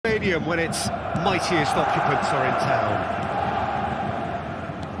stadium when its mightiest occupants are in town.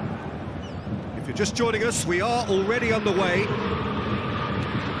 If you're just joining us, we are already underway.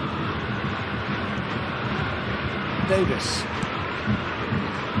 Davis.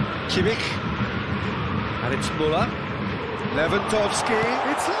 Kimmich. And it's Müller. Lewandowski.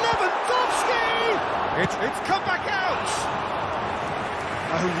 It's Lewandowski! It's come back out!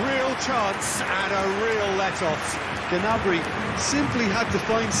 A real chance and a real let-off. Gnabry simply had to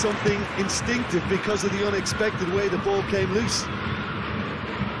find something instinctive because of the unexpected way the ball came loose.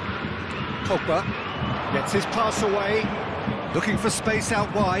 Pogba gets his pass away, looking for space out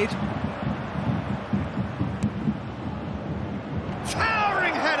wide.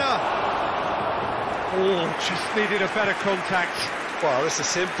 Towering header! Oh, just needed a better contact. Well, this is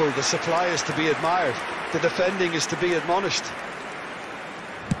simple. The supply is to be admired. The defending is to be admonished.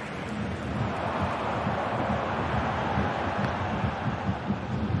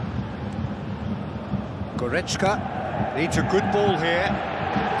 Goretzka needs a good ball here.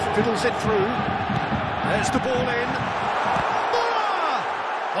 Fiddles it through. There's the ball in.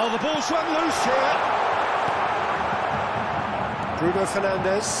 Oh, the ball's run loose here. Bruno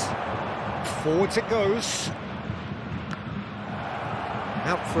Fernandes. Forwards it goes.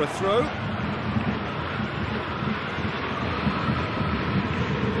 Out for a throw.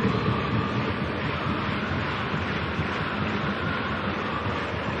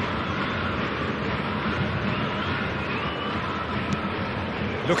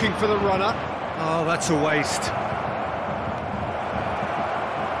 Looking for the runner. Oh, that's a waste.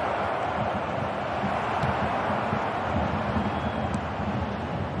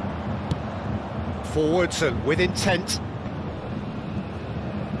 Forwards and with intent.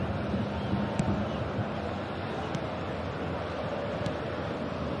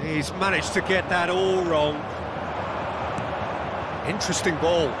 He's managed to get that all wrong. Interesting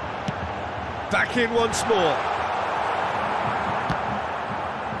ball. Back in once more.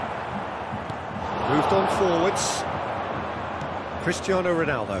 Moved on forwards. Cristiano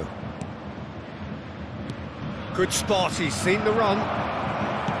Ronaldo. Good spot, he's seen the run.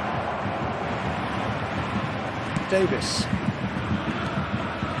 Davis.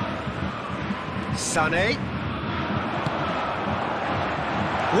 Sané.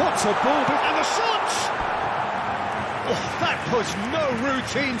 What a ball, and the shot! Oh, that was no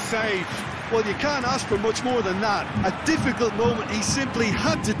routine save. Well, you can't ask for much more than that. A difficult moment he simply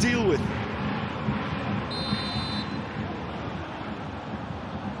had to deal with.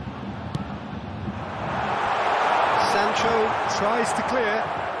 Sancho tries to clear.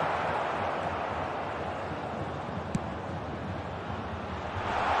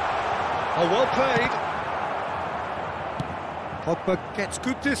 Oh, well played. Pogba gets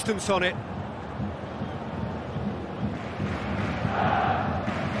good distance on it.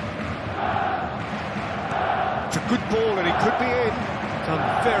 It's a good ball and he could be in.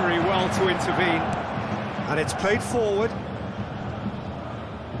 Done very well to intervene. And it's played forward.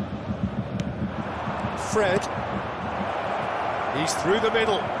 Fred. He's through the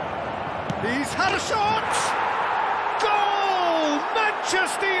middle. He's had a shot! Goal!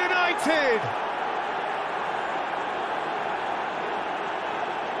 Manchester United!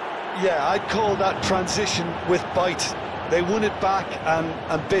 Yeah, I'd call that transition with bite. They won it back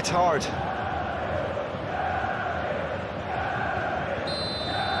and bit hard.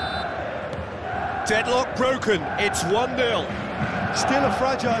 Deadlock broken, it's 1-0. Still a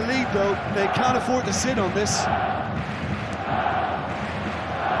fragile lead though, they can't afford to sit on this.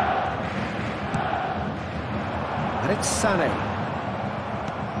 And it's Sané.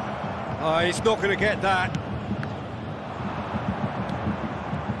 Oh, he's not going to get that.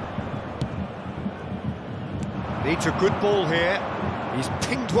 Needs a good ball here. He's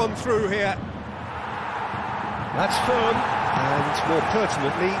pinged one through here. That's firm, and more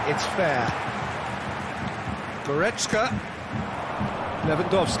pertinently, it's fair. Goretzka.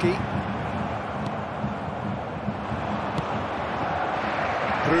 Lewandowski.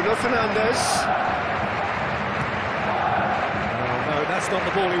 Bruno Fernandes. Oh, no, that's not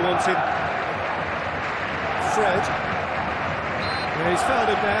the ball he wanted. Fred. Yeah, he's found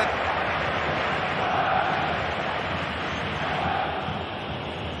him there.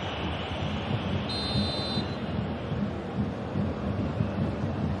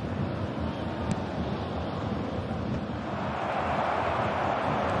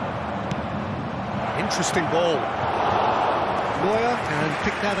 Interesting ball. Neuer can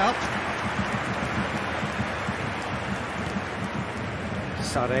pick that up.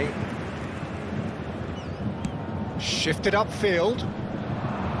 Sané. Shifted upfield.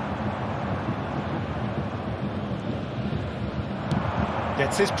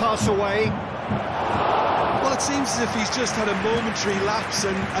 Gets his pass away. Well, it seems as if he's just had a momentary lapse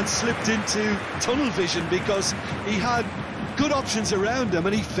and slipped into tunnel vision, because he had good options around him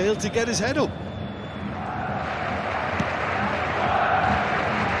and he failed to get his head up.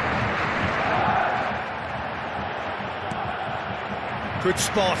 Good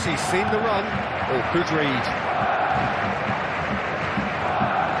spot, he's seen the run. Oh, good read.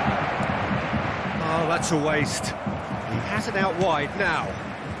 Oh, that's a waste. He has it out wide now.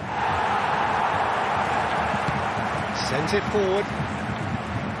 Sends it forward.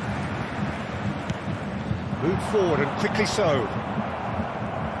 Move forward and quickly so.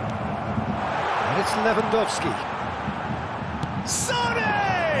 And it's Lewandowski.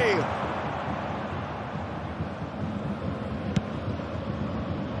 Sane!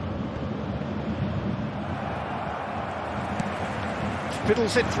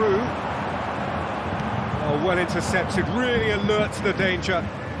 Fiddles it through. Oh, well intercepted, really alert to the danger.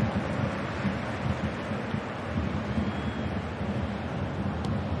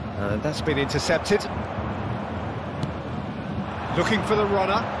 And that's been intercepted. Looking for the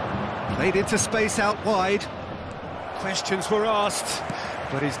runner. Played into space out wide. Questions were asked,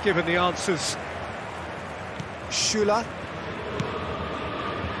 but he's given the answers. Schuller.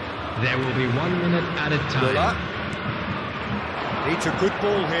 There will be 1 minute at a time. Müller. Needs a good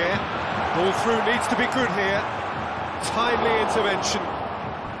ball here. Ball through needs to be good here. Timely intervention.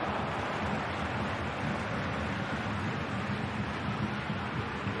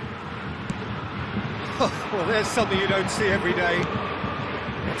 Well, there's something you don't see every day.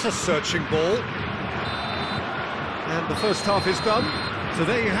 It's a searching ball. And the first half is done. So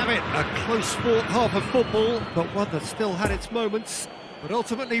there you have it, a close fought half of football, but one that still had its moments, but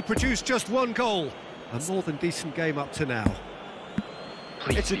ultimately produced just one goal. A more than decent game up to now.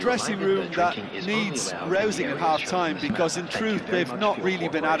 It's a dressing room that needs rousing at half-time, because in truth they've not really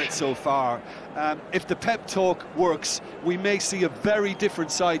been at it so far. If the pep talk works, we may see a very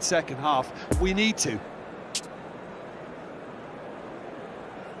different side second half. We need to.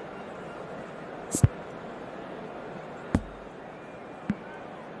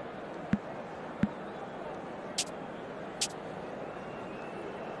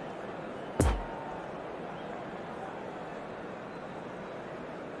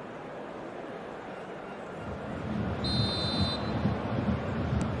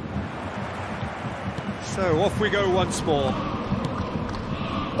 So off we go once more.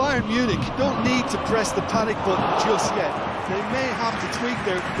 Bayern Munich don't need to press the panic button just yet. They may have to tweak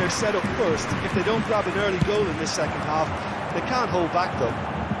their setup first. If they don't grab an early goal in this second half, they can't hold back though.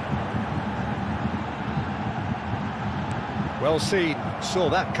 Well seen, saw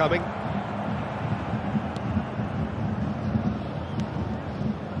that coming.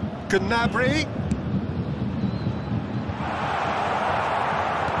 Gnabry.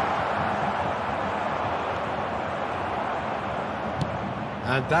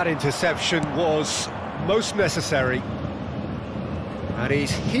 And that interception was most necessary. And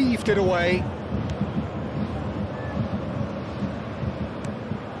he's heaved it away.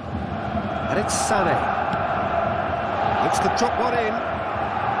 And it's Sané. Looks to drop one in.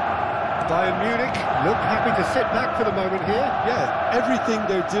 Bayern Munich look happy to sit back for the moment here. Yeah, everything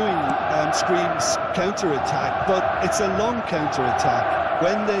they're doing screams counter-attack, but it's a long counter-attack.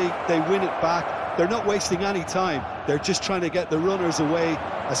 When they win it back, they're not wasting any time. They're just trying to get the runners away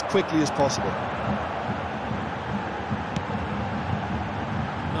as quickly as possible.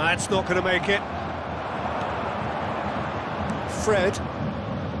 That's not going to make it. Fred.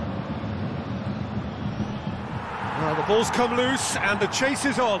 Well, the ball's come loose and the chase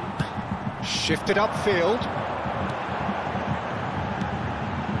is on. Shifted upfield.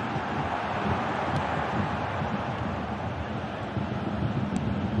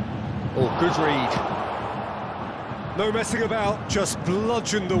 Oh, good read. No messing about, just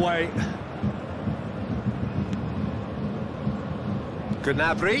bludgeoned away.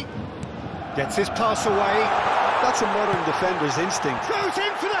 Gnabry gets his pass away. That's a modern defender's instinct. Goes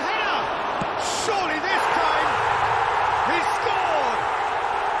in for the header! Surely this time he's scored!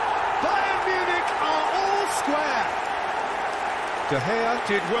 Bayern Munich are all square. De Gea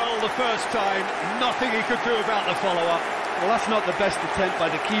did well the first time, nothing he could do about the follow-up. Well, that's not the best attempt by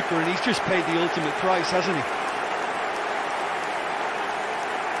the keeper, and he's just paid the ultimate price, hasn't he?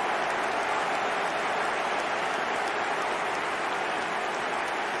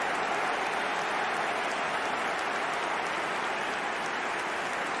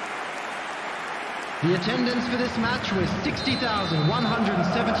 The attendance for this match was 60,179.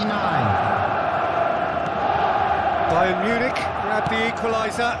 Bayern Munich grabbed the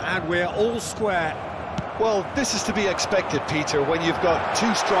equaliser and we're all square. Well, this is to be expected, Peter, when you've got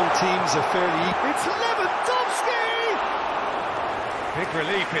two strong teams, a fairly... It's Lewandowski! Big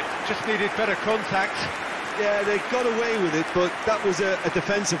relief, it just needed better contact. Yeah, they got away with it, but that was a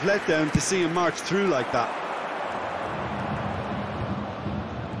defensive letdown to see him march through like that.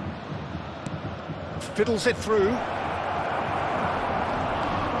 Fiddles it through.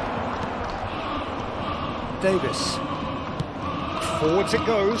 Davis. Forwards it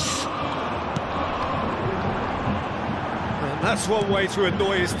goes. And that's one way to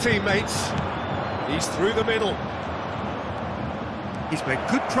annoy his teammates. He's through the middle. He's made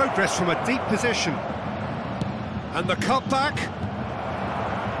good progress from a deep position. And the cutback.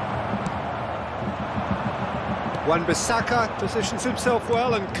 Wan-Bissaka positions himself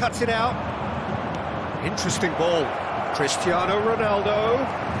well and cuts it out. Interesting ball. Cristiano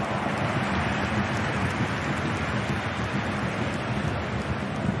Ronaldo.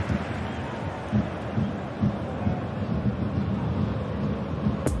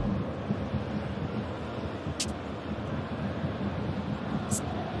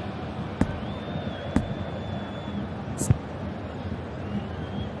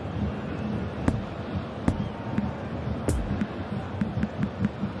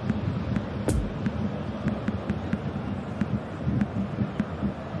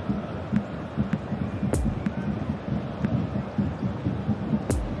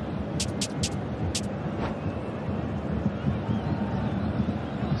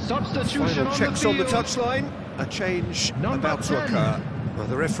 Substitution Final checks on the touchline. A change about to occur. Well,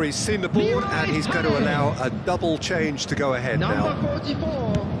 the referee's seen the board and he's going to allow a double change to go ahead now. Number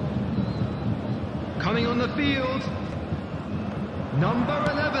 44. Coming on the field. Number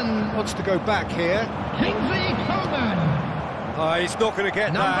 11. Wants to go back here. Kingsley Coman. He's not going to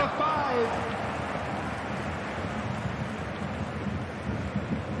get Number that.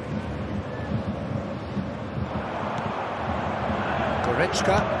 5.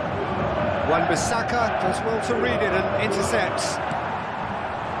 Goretzka. Wan-Bissaka does well to read it and intercepts.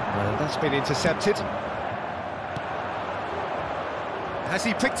 And that's been intercepted. Has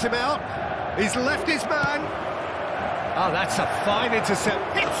he picked him out? He's left his man. Oh, that's a fine intercept.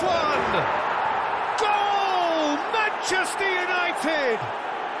 Hits one! Goal! Manchester United!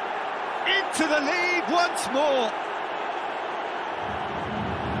 Into the lead once more.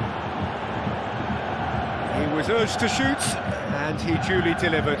 He was urged to shoot, and he duly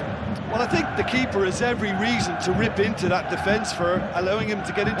delivered. Well, I think the keeper has every reason to rip into that defence for allowing him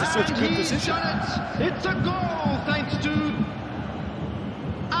to get into such a good position. Done it. It's a goal, thanks to...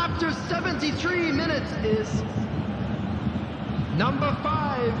 After 73 minutes is... Number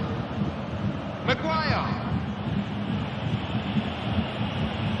 5, Maguire.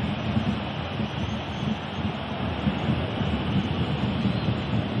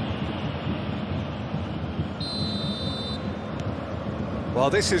 Well,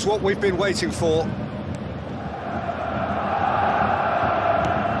 this is what we've been waiting for.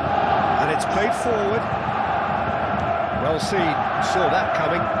 And it's played forward. Well seen, saw that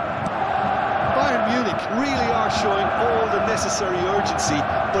coming. Bayern Munich really are showing all the necessary urgency,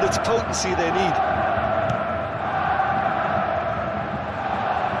 but it's potency they need.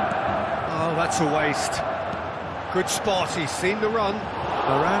 Oh, that's a waste. Good spot, he's seen the run.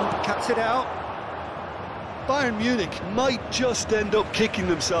 Varane cuts it out. Bayern Munich might just end up kicking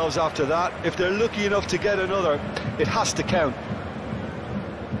themselves after that. If they're lucky enough to get another, it has to count.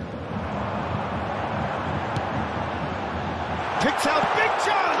 Picks out, big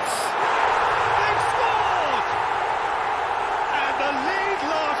chance! They've scored! And the lead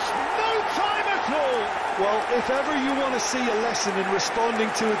lost no time at all! Well, if ever you want to see a lesson in responding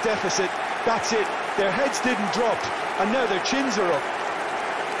to a deficit, that's it. Their heads didn't drop, and now their chins are up.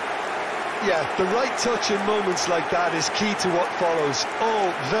 Yeah, the right touch in moments like that is key to what follows.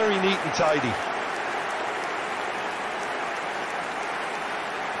 All very neat and tidy.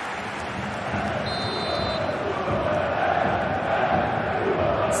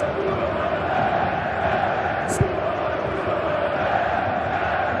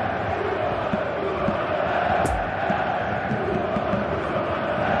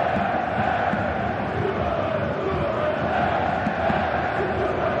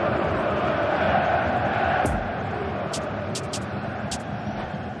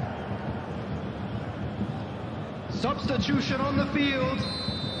 Substitution on the field.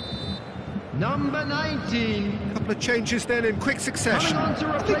 Number 19. A couple of changes then in quick succession. Coming on to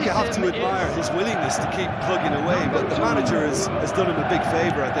I replace think you have to him admire is his willingness to keep plugging away, but the manager has done him a big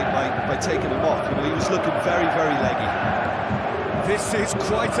favour, I think, by taking him off. You know, he was looking very, very leggy. This is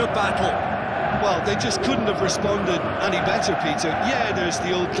quite a battle. Well, they just couldn't have responded any better, Peter. Yeah, there's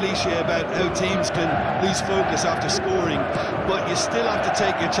the old cliche about how teams can lose focus after scoring, but you still have to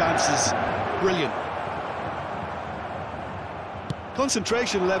take your chances. Brilliant.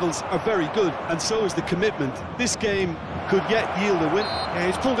 Concentration levels are very good, and so is the commitment. This game could yet yield a win. Yeah,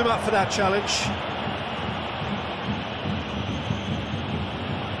 he's pulled him up for that challenge.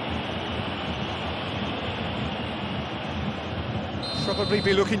 Probably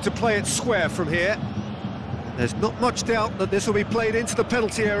be looking to play it square from here. There's not much doubt that this will be played into the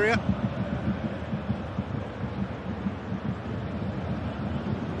penalty area.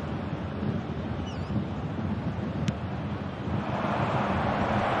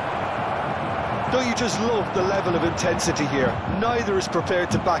 Don't you just love the level of intensity here? Neither is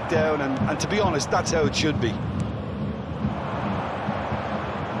prepared to back down, and to be honest, that's how it should be.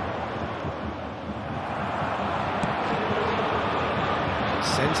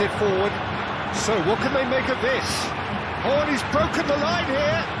 Sends it forward. So what can they make of this? Oh, and he's broken the line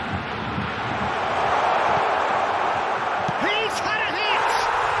here. He's had a hit!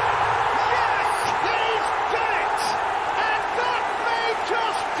 Yes, he's done it! And that may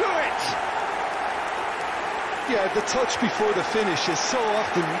just do it! Yeah, the touch before the finish is so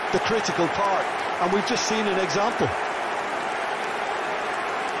often the critical part, and we've just seen an example.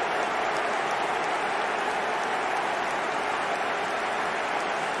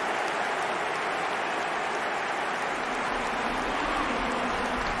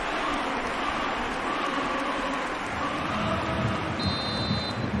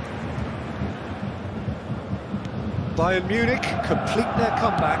 Bayern Munich complete their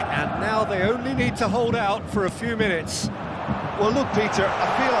comeback, and now they only need to hold out for a few minutes. Well, look, Peter, I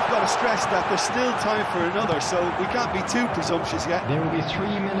feel I've got to stress that there's still time for another, so we can't be too presumptuous yet. There will be 3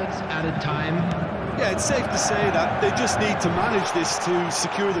 minutes added time. Yeah, it's safe to say that they just need to manage this to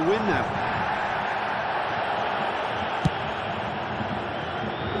secure the win now.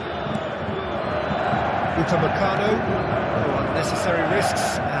 Upamecano, no unnecessary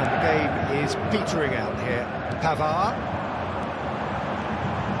risks, and the game is petering out here. Pavard.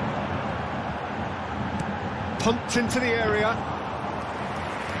 Pumped into the area.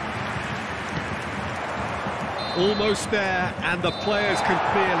 Almost there, and the players can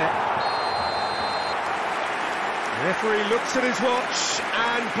feel it. The referee looks at his watch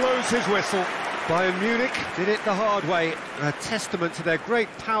and blows his whistle. Bayern Munich did it the hard way, a testament to their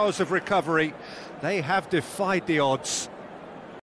great powers of recovery. They have defied the odds.